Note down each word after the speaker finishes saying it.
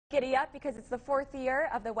Giddy up because it's the 4th year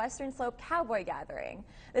of the Western Slope Cowboy Gathering.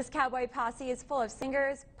 This cowboy posse is full of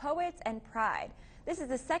singers, poets, and pride. This is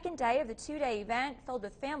the second day of the 2-day event filled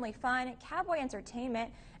with family fun, cowboy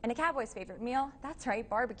entertainment, and a cowboy's favorite meal, that's right,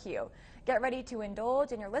 barbecue. Get ready to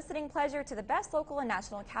indulge in your listening pleasure to the best local and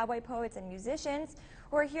national cowboy poets and musicians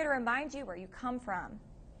who are here to remind you where you come from.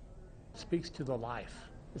 It speaks to the life.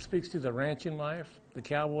 It speaks to the ranching life, the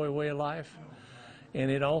cowboy way of life,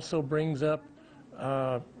 and it also brings up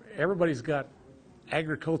everybody's got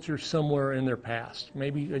agriculture somewhere in their past,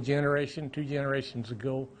 maybe a generation, 2 generations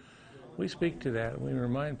ago. We speak to that and we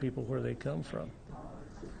remind people where they come from.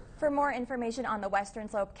 For more information on the Western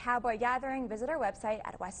Slope Cowboy Gathering, visit our website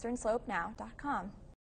at westernslopenow.com.